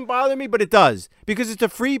 It shouldn't bother me, but it does. Because it's a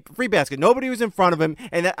free basket. Nobody was in front of him,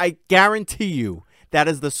 and I guarantee you that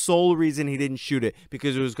is the sole reason he didn't shoot it,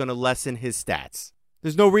 because it was going to lessen his stats.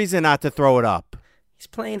 There's no reason not to throw it up. He's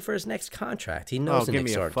playing for his next contract. He knows the give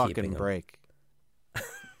Knicks me a aren't keeping fucking him. break.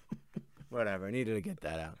 Whatever. I needed to get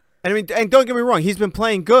that out. And don't get me wrong. He's been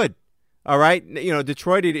playing good. All right. You know,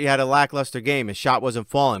 Detroit, he had a lackluster game. His shot wasn't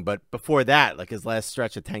falling. But before that, like his last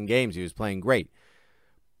stretch of 10 games, he was playing great.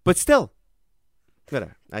 But still,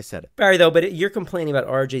 whatever. I said it. Barry, though, but you're complaining about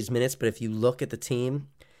RJ's minutes. But if you look at the team,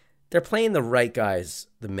 they're playing the right guys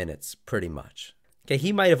the minutes pretty much. Okay,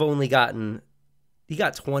 he might have only got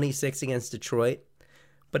 26 against Detroit.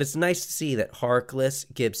 But it's nice to see that Harkless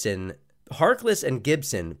and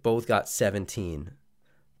Gibson both got 17.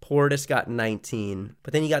 Portis got 19.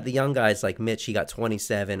 But then you got the young guys like Mitch, he got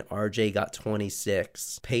 27. RJ got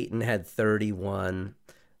 26. Peyton had 31.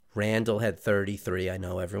 Randall had 33. I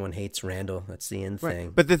know everyone hates Randall. That's the end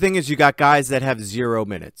thing. But the thing is, you got guys that have 0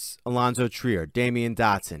 minutes. Alonzo Trier, Damian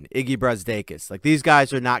Dotson, Iggy Brazdakis. Like, these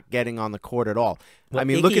guys are not getting on the court at all. Well, I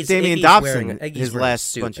mean, look at Damian Iggy's Dobson, Iggy's his wearing a last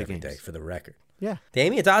suit bunch of every games. day, for the record. Yeah.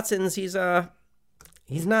 Damian Dotson's he's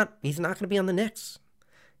not going to be on the Knicks.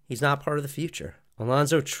 He's not part of the future.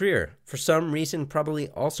 Alonzo Trier, for some reason, probably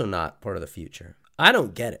also not part of the future. I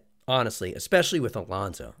don't get it, honestly, especially with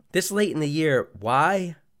Alonzo. This late in the year,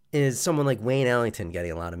 why is someone like Wayne Ellington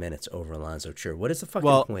getting a lot of minutes over Alonzo Trier? What is the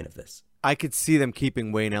fucking point of this? I could see them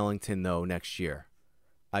keeping Wayne Ellington though next year.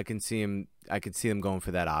 I could see them going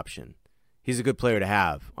for that option. He's a good player to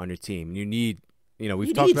have on your team. You need,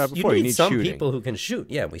 we've talked about it before. You need some shooting. people who can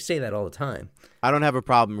shoot. Yeah, we say that all the time. I don't have a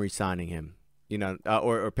problem re-signing him.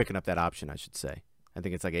 Or picking up that option, I should say. I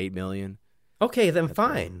think it's like $8 million. Okay, then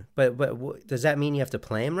fine. But does that mean you have to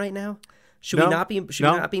play him right now? Should we not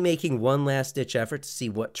be making one last ditch effort to see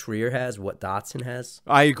what Trier has, what Dotson has?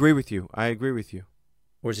 I agree with you.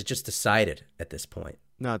 Or is it just decided at this point?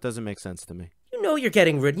 No, it doesn't make sense to me. You're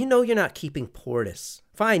getting rid. You're not keeping Portis.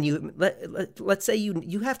 Fine. Let's say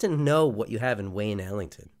you have to know what you have in Wayne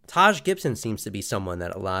Ellington. Taj Gibson seems to be someone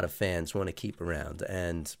that a lot of fans want to keep around,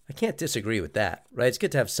 and I can't disagree with that. Right? It's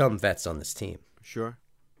good to have some vets on this team. Sure.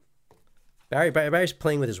 Barry's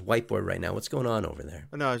playing with his whiteboard right now. What's going on over there?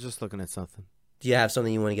 No, I was just looking at something. Do you have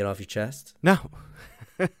something you want to get off your chest? No.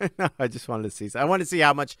 No, I just wanted to see. I want to see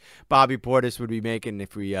how much Bobby Portis would be making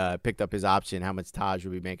if we picked up his option, how much Taj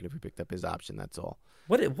would be making if we picked up his option. That's all.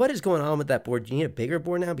 What is going on with that board? Do you need a bigger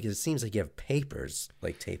board now? Because it seems like you have papers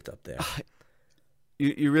like taped up there.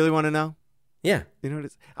 You really want to know? Yeah. You know what it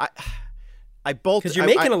is? I bolted. Because you're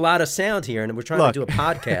making a lot of sound here, and we're trying to do a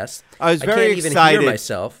podcast. I was very can't even excited. hear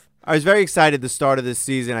myself. I was very excited the start of this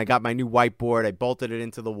season. I got my new whiteboard. I bolted it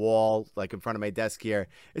into the wall, like in front of my desk here.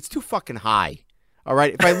 It's too fucking high. All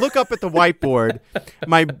right. If I look up at the whiteboard,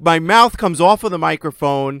 my mouth comes off of the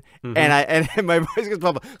microphone, and my voice gets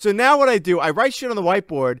blah blah. So now what I do, I write shit on the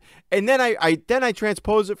whiteboard, and then I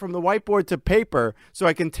transpose it from the whiteboard to paper, so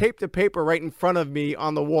I can tape the paper right in front of me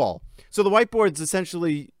on the wall. So the whiteboard's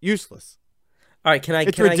essentially useless. All right. Can I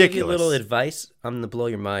give you a little advice? I'm gonna blow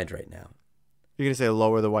your mind right now. You're going to say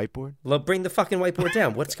lower the whiteboard? Bring the fucking whiteboard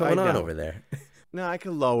down. What's going on over there? No, I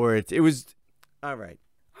can lower it. It was... All right.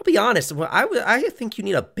 I'll be honest. I think you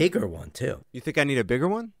need a bigger one, too. You think I need a bigger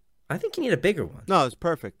one? I think you need a bigger one. No, it's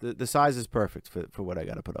perfect. The size is perfect for what I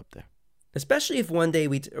got to put up there. Especially if one day are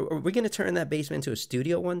we going to turn that basement into a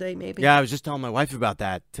studio one day, maybe? Yeah, I was just telling my wife about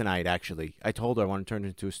that tonight, actually. I told her I want to turn it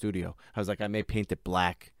into a studio. I was like, I may paint it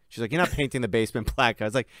black. She's like, you're not painting the basement black. I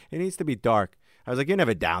was like, it needs to be dark. I was like, you're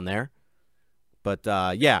never down there. But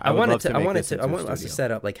yeah, I want us to set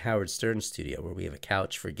up like Howard Stern's studio where we have a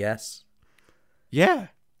couch for guests. Yeah.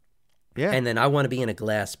 And then I want to be in a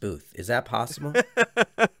glass booth. Is that possible?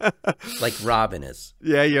 Like Robin is.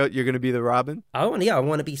 Yeah, you're going to be the Robin? I want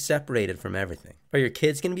to be separated from everything. Are your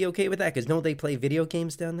kids going to be okay with that? Because don't they play video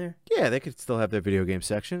games down there? Yeah, they could still have their video game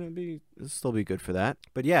section. It'll still be good for that.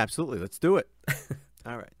 But yeah, absolutely. Let's do it.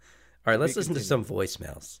 All right. All right, let's listen to some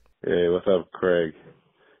voicemails. Hey, what's up, Craig?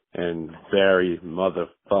 And Barry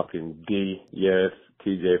motherfucking D. Yes,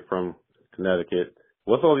 TJ from Connecticut.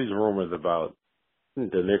 What's all these rumors about the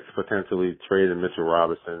Knicks potentially trading Mitchell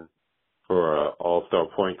Robinson for an all-star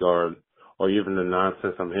point guard, or even the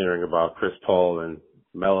nonsense I'm hearing about Chris Paul and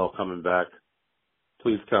Melo coming back?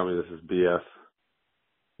 Please tell me this is BS.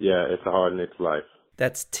 Yeah, it's a hard Knicks life.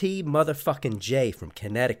 That's T motherfucking J from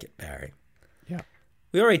Connecticut, Barry. Yeah.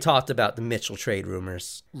 We already talked about the Mitchell trade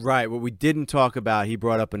rumors. Right. What we didn't talk about, he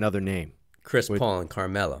brought up another name. Chris Paul and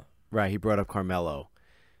Carmelo. Right. He brought up Carmelo.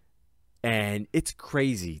 And it's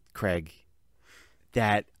crazy, Craig,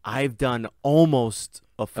 that I've done almost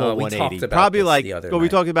a full we 180. talked about Probably this like, the other we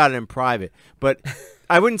night. talked about it in private. But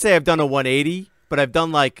I wouldn't say I've done a 180, but I've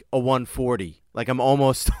done like a 140. Like I'm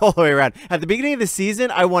almost all the way around. At the beginning of the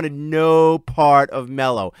season, I wanted no part of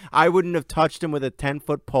Melo. I wouldn't have touched him with a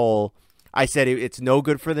 10-foot pole. I said it's no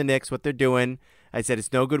good for the Knicks, what they're doing. I said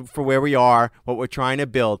it's no good for where we are, what we're trying to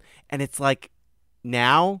build. And it's like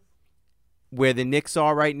now, where the Knicks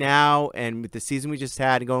are right now, and with the season we just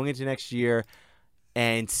had and going into next year,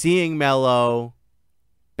 and seeing Melo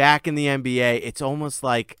back in the NBA, it's almost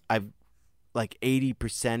like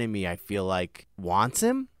 80% of me, I feel like, wants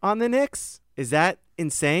him on the Knicks. Is that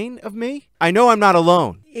insane of me? I know I'm not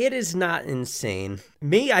alone. It is not insane.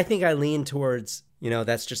 Me, I think I lean towards,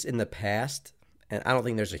 that's just in the past. And I don't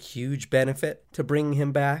think there's a huge benefit to bringing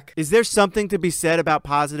him back. Is there something to be said about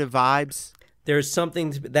positive vibes? There's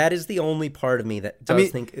something that is the only part of me that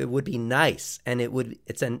does think it would be nice. And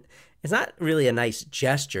it's not really a nice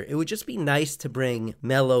gesture. It would just be nice to bring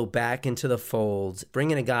Melo back into the fold,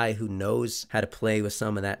 bring in a guy who knows how to play with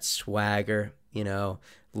some of that swagger,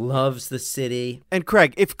 loves the city. And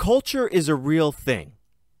Craig, if culture is a real thing,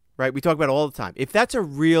 right? We talk about it all the time. If that's a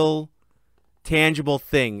real, tangible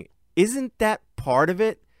thing, isn't that part of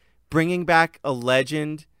it? Bringing back a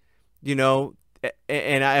legend,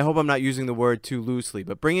 and I hope I'm not using the word too loosely,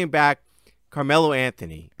 but bringing back Carmelo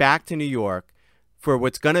Anthony back to New York for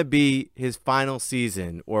what's going to be his final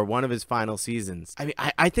season or one of his final seasons. I mean,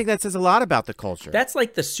 I think that says a lot about the culture. That's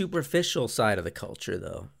like the superficial side of the culture,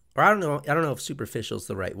 though. Or I don't know if superficial is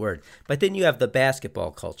the right word. But then you have the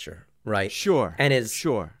basketball culture, right? Sure.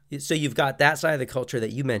 Sure. So you've got that side of the culture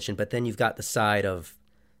that you mentioned, but then you've got the side of,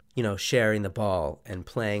 sharing the ball and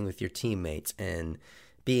playing with your teammates and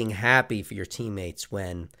being happy for your teammates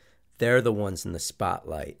when they're the ones in the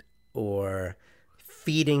spotlight, or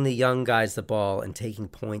feeding the young guys the ball and taking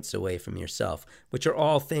points away from yourself, which are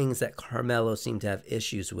all things that Carmelo seemed to have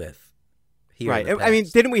issues with. Right. I mean,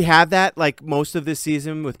 didn't we have that like most of this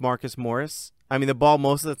season with Marcus Morris? I mean, the ball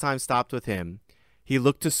most of the time stopped with him. He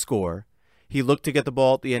looked to score. He looked to get the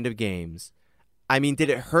ball at the end of games. I mean, did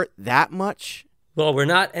it hurt that much? Well, we're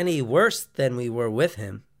not any worse than we were with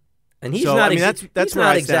him. And he's So, not. I mean, that's where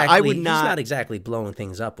I said I would not- He's not exactly blowing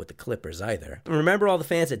things up with the Clippers either. Remember all the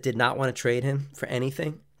fans that did not want to trade him for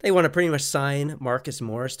anything? They want to pretty much sign Marcus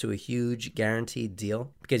Morris to a huge guaranteed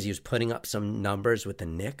deal because he was putting up some numbers with the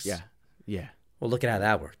Knicks. Yeah. Well, look at how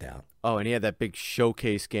that worked out. Oh, and he had that big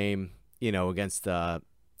showcase game, against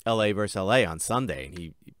L.A. versus L.A. on Sunday, and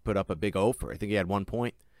he put up a big offer. I think he had 1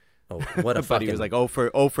 point. Oh, what a But fucking! he was like 0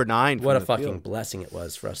 for 9. what a from the fucking field. blessing it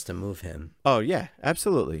was for us to move him. Oh, yeah,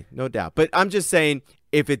 absolutely. No doubt. But I'm just saying,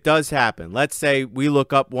 if it does happen, let's say we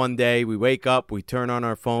look up one day, we wake up, we turn on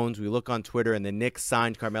our phones, we look on Twitter, and the Knicks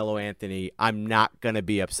signed Carmelo Anthony, I'm not going to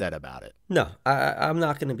be upset about it. No, I'm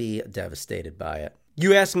not going to be devastated by it.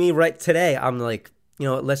 You asked me right today, I'm like,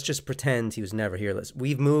 let's just pretend he was never here.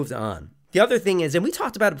 We've moved on. The other thing is, and we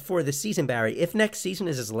talked about it before this season, Barry, if next season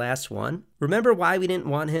is his last one, remember why we didn't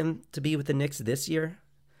want him to be with the Knicks this year?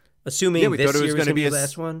 Assuming we this thought it was year was going going to be his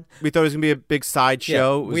last one? We thought it was going to be a big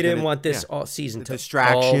sideshow. We didn't want this all season to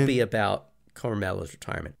distraction. all be about Carmelo's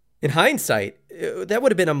retirement. In hindsight, that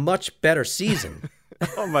would have been a much better season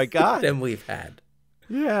Oh, my God. than we've had.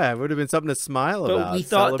 Yeah, it would have been something to smile But about, we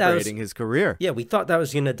thought that was- celebrating his career. Yeah, we thought that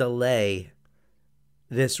was going to delay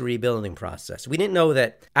this rebuilding process. We didn't know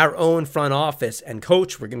that our own front office and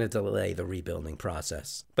coach were going to delay the rebuilding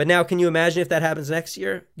process. But now, can you imagine if that happens next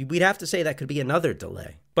year? We'd have to say that could be another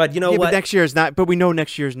delay. But you know what? But next year is not. But we know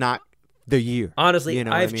next year is not the year. Honestly, You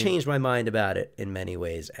know what I've I mean? changed my mind about it in many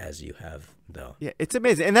ways, as you have, though. Yeah, it's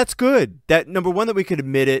amazing, and that's good. That number one, that we could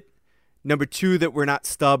admit it. Number two, that we're not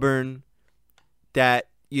stubborn. That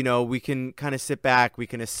we can kind of sit back, we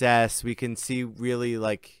can assess, we can see really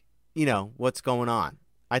what's going on.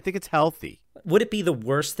 I think it's healthy. Would it be the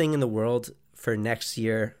worst thing in the world for next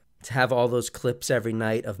year to have all those clips every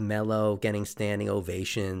night of Melo getting standing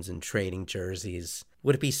ovations and trading jerseys?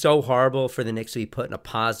 Would it be so horrible for the Knicks to be put in a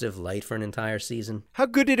positive light for an entire season? How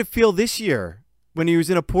good did it feel this year when he was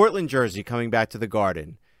in a Portland jersey coming back to the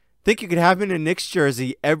Garden? Think you could have him in a Knicks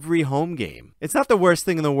jersey every home game. It's not the worst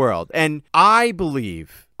thing in the world. And I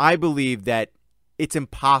believe that it's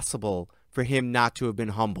impossible for him not to have been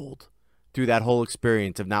humbled through that whole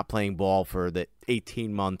experience of not playing ball for the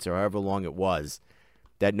 18 months or however long it was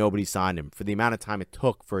that nobody signed him, for the amount of time it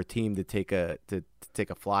took for a team to take a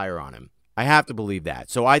flyer on him. I have to believe that.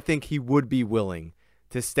 So I think he would be willing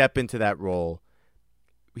to step into that role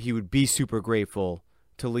he would be super grateful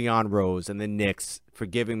to Leon Rose and the Knicks for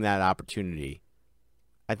giving him that opportunity.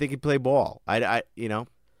 I think he'd play ball.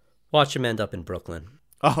 Watch him end up in Brooklyn.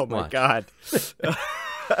 Oh, my God.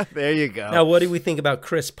 There you go. Now, what do we think about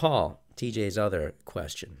Chris Paul? TJ's other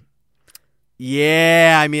question.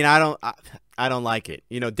 Yeah, I mean, I don't like it.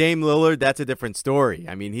 Dame Lillard, that's a different story.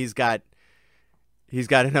 I mean, he's got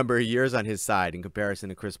a number of years on his side in comparison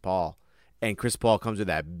to Chris Paul. And Chris Paul comes with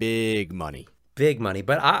that big money. Big money.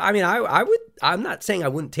 But I'm not saying I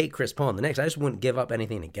wouldn't take Chris Paul in the Knicks. I just wouldn't give up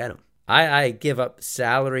anything to get him. I give up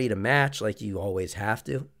salary to match like you always have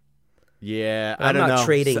to. Yeah, I'm not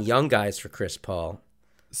trading young guys for Chris Paul.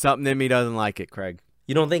 Something in me doesn't like it, Craig.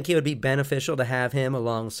 You don't think it would be beneficial to have him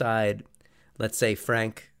alongside, let's say,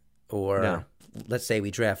 Frank, or let's say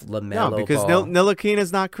we draft LaMelo No, because Ball? Ntilikina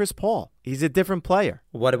is not Chris Paul. He's a different player.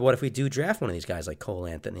 What if we do draft one of these guys like Cole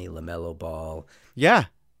Anthony, LaMelo Ball? Yeah,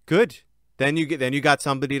 good. Then you got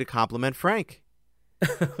somebody to complement Frank.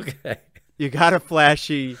 Okay. You got a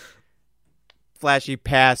flashy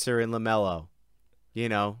passer in LaMelo.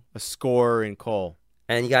 A scorer in Cole.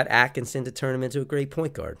 And you got Atkinson to turn him into a great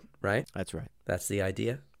point guard, right? That's right. That's the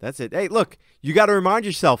idea. That's it. Hey, look, you got to remind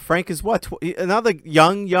yourself, Frank is what? Another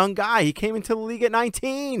young guy. He came into the league at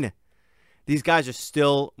 19. These guys are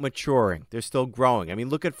still maturing. They're still growing. I mean,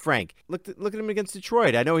 look at Frank. Look at him against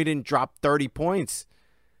Detroit. I know he didn't drop 30 points,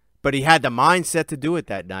 but he had the mindset to do it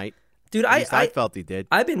that night. Dude, I felt he did.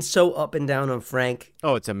 I've been so up and down on Frank.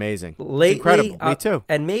 Oh, it's amazing. Lately, incredible. Me too.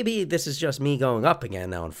 And maybe this is just me going up again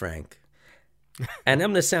now on Frank. And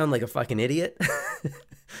I'm going to sound like a fucking idiot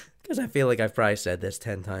because I feel like I've probably said this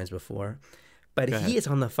 10 times before. But he is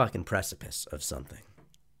on the fucking precipice of something.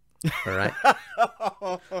 All right?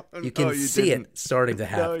 You can see it starting to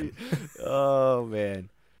happen. Oh, man.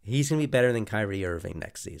 He's going to be better than Kyrie Irving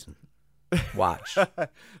next season. Watch.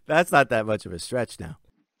 That's not that much of a stretch now.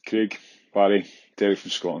 Craig, Barry, Derek from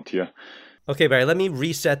Scotland here. Okay, Barry, let me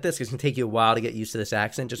reset this because it's going to take you a while to get used to this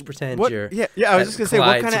accent. Just pretend you're... Yeah, I was just going to say,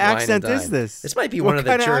 what kind of accent is this? This might be one of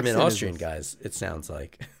the German, Austrian guys, it sounds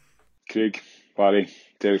like. Craig, Barry,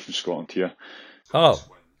 Derek from Scotland here. Oh,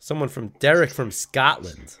 someone from Derek from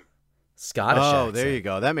Scotland. Scottish accent. There you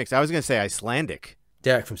go. That makes... I was going to say Icelandic.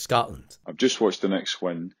 Derek from Scotland. I've just watched the Knicks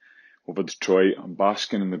win over Detroit. I'm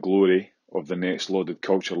basking in the glory of the Nets loaded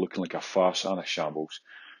culture looking like a farce and a shambles.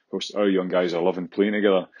 Whilst our young guys are loving playing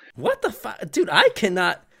together. What the fuck? Dude, I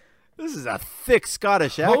cannot... This is a thick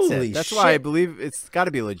Scottish accent. Holy That's shit. why I believe it's got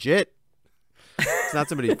to be legit. It's not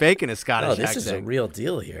somebody faking a Scottish accent. This is a real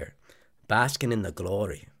deal here. Basking in the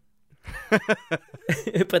glory.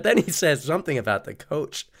 But then he says something about the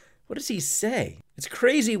coach. What does he say? It's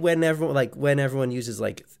crazy when everyone uses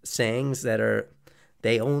like sayings that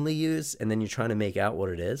they only use, and then you're trying to make out what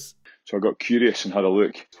it is. So I got curious and had a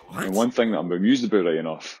look. What? And one thing that I'm bemused about right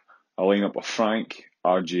enough, a lineup of Frank,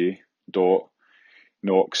 RJ, Dot,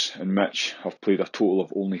 Knox and Mitch have played a total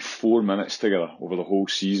of only 4 minutes together over the whole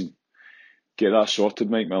season. Get that sorted,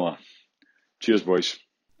 Mike Miller. Cheers, boys.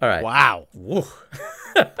 All right. Wow.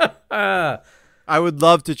 I would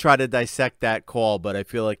love to try to dissect that call, but I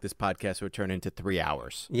feel like this podcast would turn into 3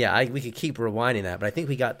 hours. Yeah, we could keep rewinding that, but I think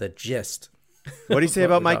we got the gist. What do you say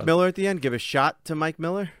about Mike Miller at the end? Give a shot to Mike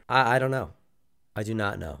Miller? I don't know. I do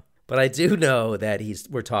not know. But I do know that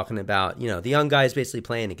we're talking about, the young guys basically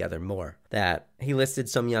playing together more. That he listed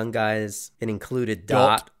some young guys. It included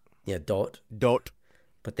Dot. Yeah, Dot.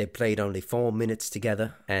 But they played only 4 minutes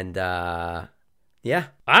together. And, yeah.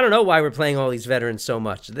 I don't know why we're playing all these veterans so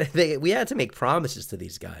much. We had to make promises to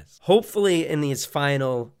these guys. Hopefully in these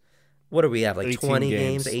final, what do we have, like 20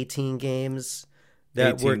 games, 18 games?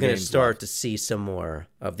 That we're going to start to see some more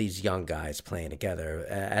of these young guys playing together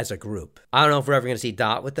as a group. I don't know if we're ever going to see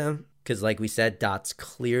Dot with them because, like we said, Dot's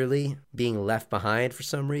clearly being left behind for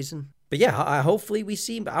some reason. But yeah, hopefully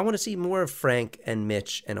I want to see more of Frank and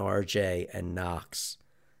Mitch and RJ and Knox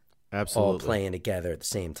all playing together at the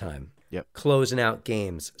same time. Yep. Closing out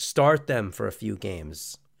games. Start them for a few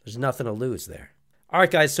games. There's nothing to lose there. All right,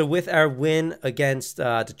 guys, so with our win against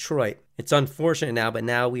Detroit, it's unfortunate now, but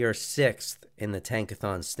now we are 6th in the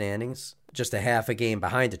Tankathon standings, just a half a game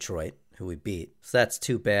behind Detroit, who we beat. So that's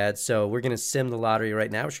too bad. So we're going to sim the lottery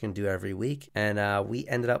right now, which we're going to do every week, and we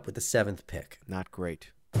ended up with the 7th pick. Not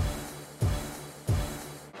great.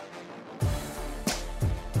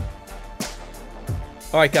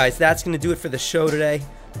 All right, guys, that's going to do it for the show today.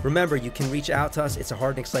 Remember, you can reach out to us. It's a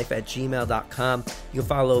hardknickslife@gmail.com. You can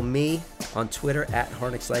follow me on Twitter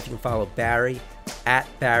 @hardknickslife. You can follow Barry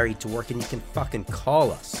 @BarryDwork, and you can fucking call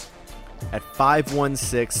us at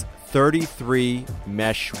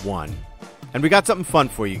 516-33-MESH-1. And we got something fun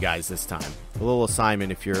for you guys this time. A little assignment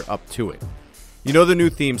if you're up to it. You know the new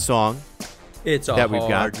theme song? It's a that we've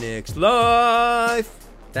hard got. Knicks life.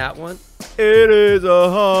 That one? It is a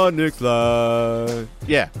hard Knicks life.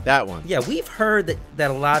 Yeah, that one. Yeah, we've heard that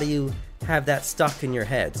a lot of you have that stuck in your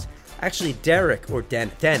heads. Actually, Derek or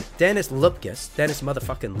Dennis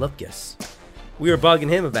motherfucking Lupkus. We were bugging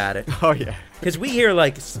him about it. Oh, yeah. Because we hear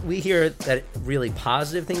that really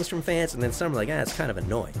positive things from fans, and then some are like, it's kind of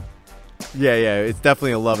annoying. Yeah, it's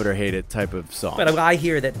definitely a love it or hate it type of song. But I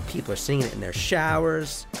hear that people are singing it in their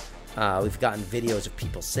showers. We've gotten videos of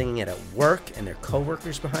people singing it at work and their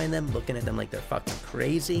coworkers behind them looking at them like they're fucking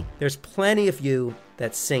crazy. There's plenty of you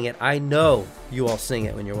that sing it. I know you all sing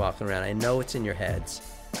it when you're walking around. I know it's in your heads.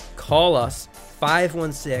 Call us,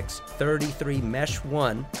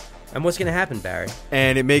 516-33-MESH-1. And what's going to happen, Barry?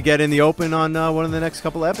 And it may get in the open on one of the next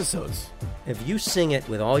couple episodes. If you sing it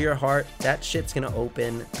with all your heart, that shit's going to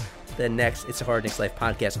open the next It's a Hard Knicks Life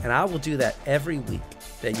podcast. And I will do that every week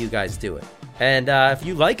that you guys do it. And if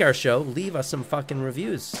you like our show, leave us some fucking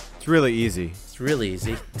reviews. It's really easy. It's really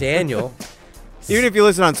easy. Daniel. Even if you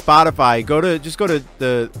listen on Spotify, go to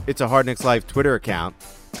the It's a Hard Knicks Life Twitter account.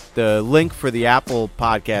 The link for the Apple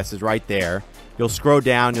podcast is right there. You'll scroll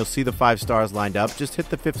down. You'll see the 5 stars lined up. Just hit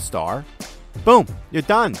the 5th star. Boom. You're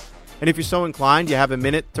done. And if you're so inclined, you have a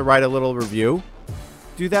minute to write a little review,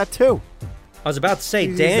 do that too. I was about to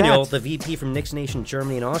say, Daniel, the VP from Knicks Nation,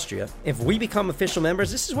 Germany and Austria, if we become official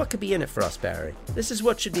members, this is what could be in it for us, Barry. This is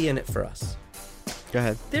what should be in it for us. Go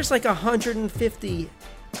ahead. There's like 150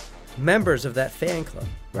 members of that fan club.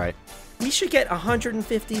 Right. We should get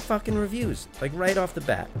 150 fucking reviews, like right off the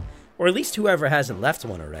bat. Or at least whoever hasn't left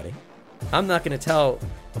one already. I'm not going to tell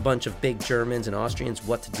a bunch of big Germans and Austrians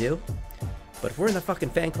what to do, but if we're in the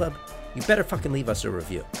fucking fan club, you better fucking leave us a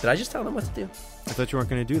review. Did I just tell them what to do? I thought you weren't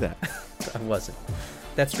going to do that. I wasn't.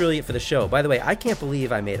 That's really it for the show. By the way, I can't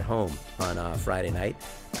believe I made it home on Friday night.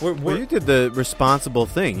 Well, you did the responsible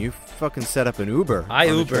thing. You fucking set up an Uber I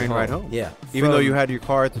on the Ubered train home. ride home. Yeah. Even though you had your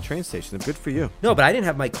car at the train station. Good for you. No, but I didn't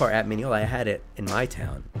have my car at Mineola. I had it in my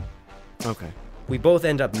town. Okay. We both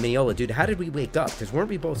end up in Mineola. Dude, how did we wake up? Because weren't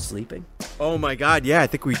we both sleeping? Oh, my God. Yeah, I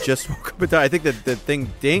think we just woke up. I think that the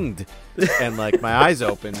thing dinged and, like, my eyes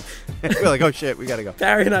opened. We're like, oh, shit, we got to go.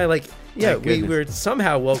 Barry and I, we goodness. were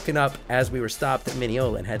somehow woken up as we were stopped at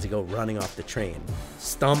Mineola and had to go running off the train,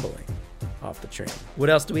 stumbling off the train. What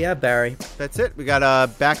else do we have, Barry? That's it. We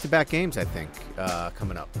got back-to-back games, I think,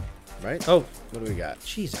 coming up. Right? Oh. What do we got?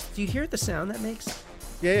 Jesus. Do you hear the sound that makes?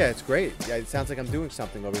 Yeah, it's great. Yeah, it sounds like I'm doing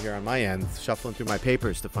something over here on my end, shuffling through my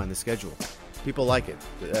papers to find the schedule. People like it.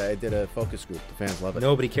 I did a focus group. The fans love it.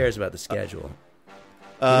 Nobody cares about the schedule.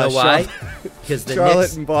 You know why? Because the Charlotte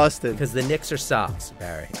Knicks and Boston. Because the Knicks are socks,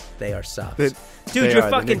 Barry. They are socks. Dude, your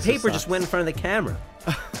fucking paper just went in front of the camera.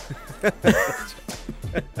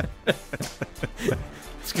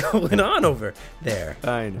 What's going on over there?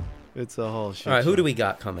 I know. It's a whole shit. All right, who do we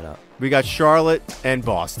got coming up? We got Charlotte and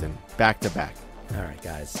Boston, back-to-back. All right,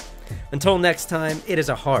 guys. Until next time, it is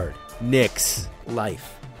a hard Knicks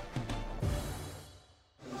life.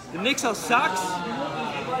 The Knicks are sucks,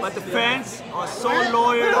 but the fans are so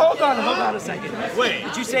loyal. Wait, hold on a second. Wait.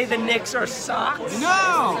 Did you say the Knicks are socks?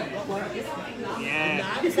 No!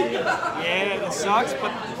 Yeah, it sucks,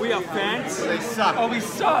 but we are fans. They suck. Oh, he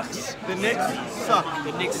sucks. The Knicks suck.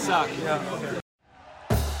 The Knicks suck.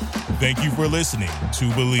 Thank you for listening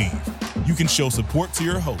to Believe. You can show support to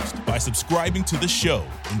your host by subscribing to the show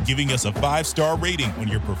and giving us a 5-star rating on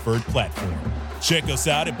your preferred platform. Check us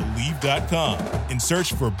out at Believe.com and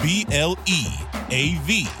search for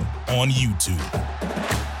BLEAV on YouTube.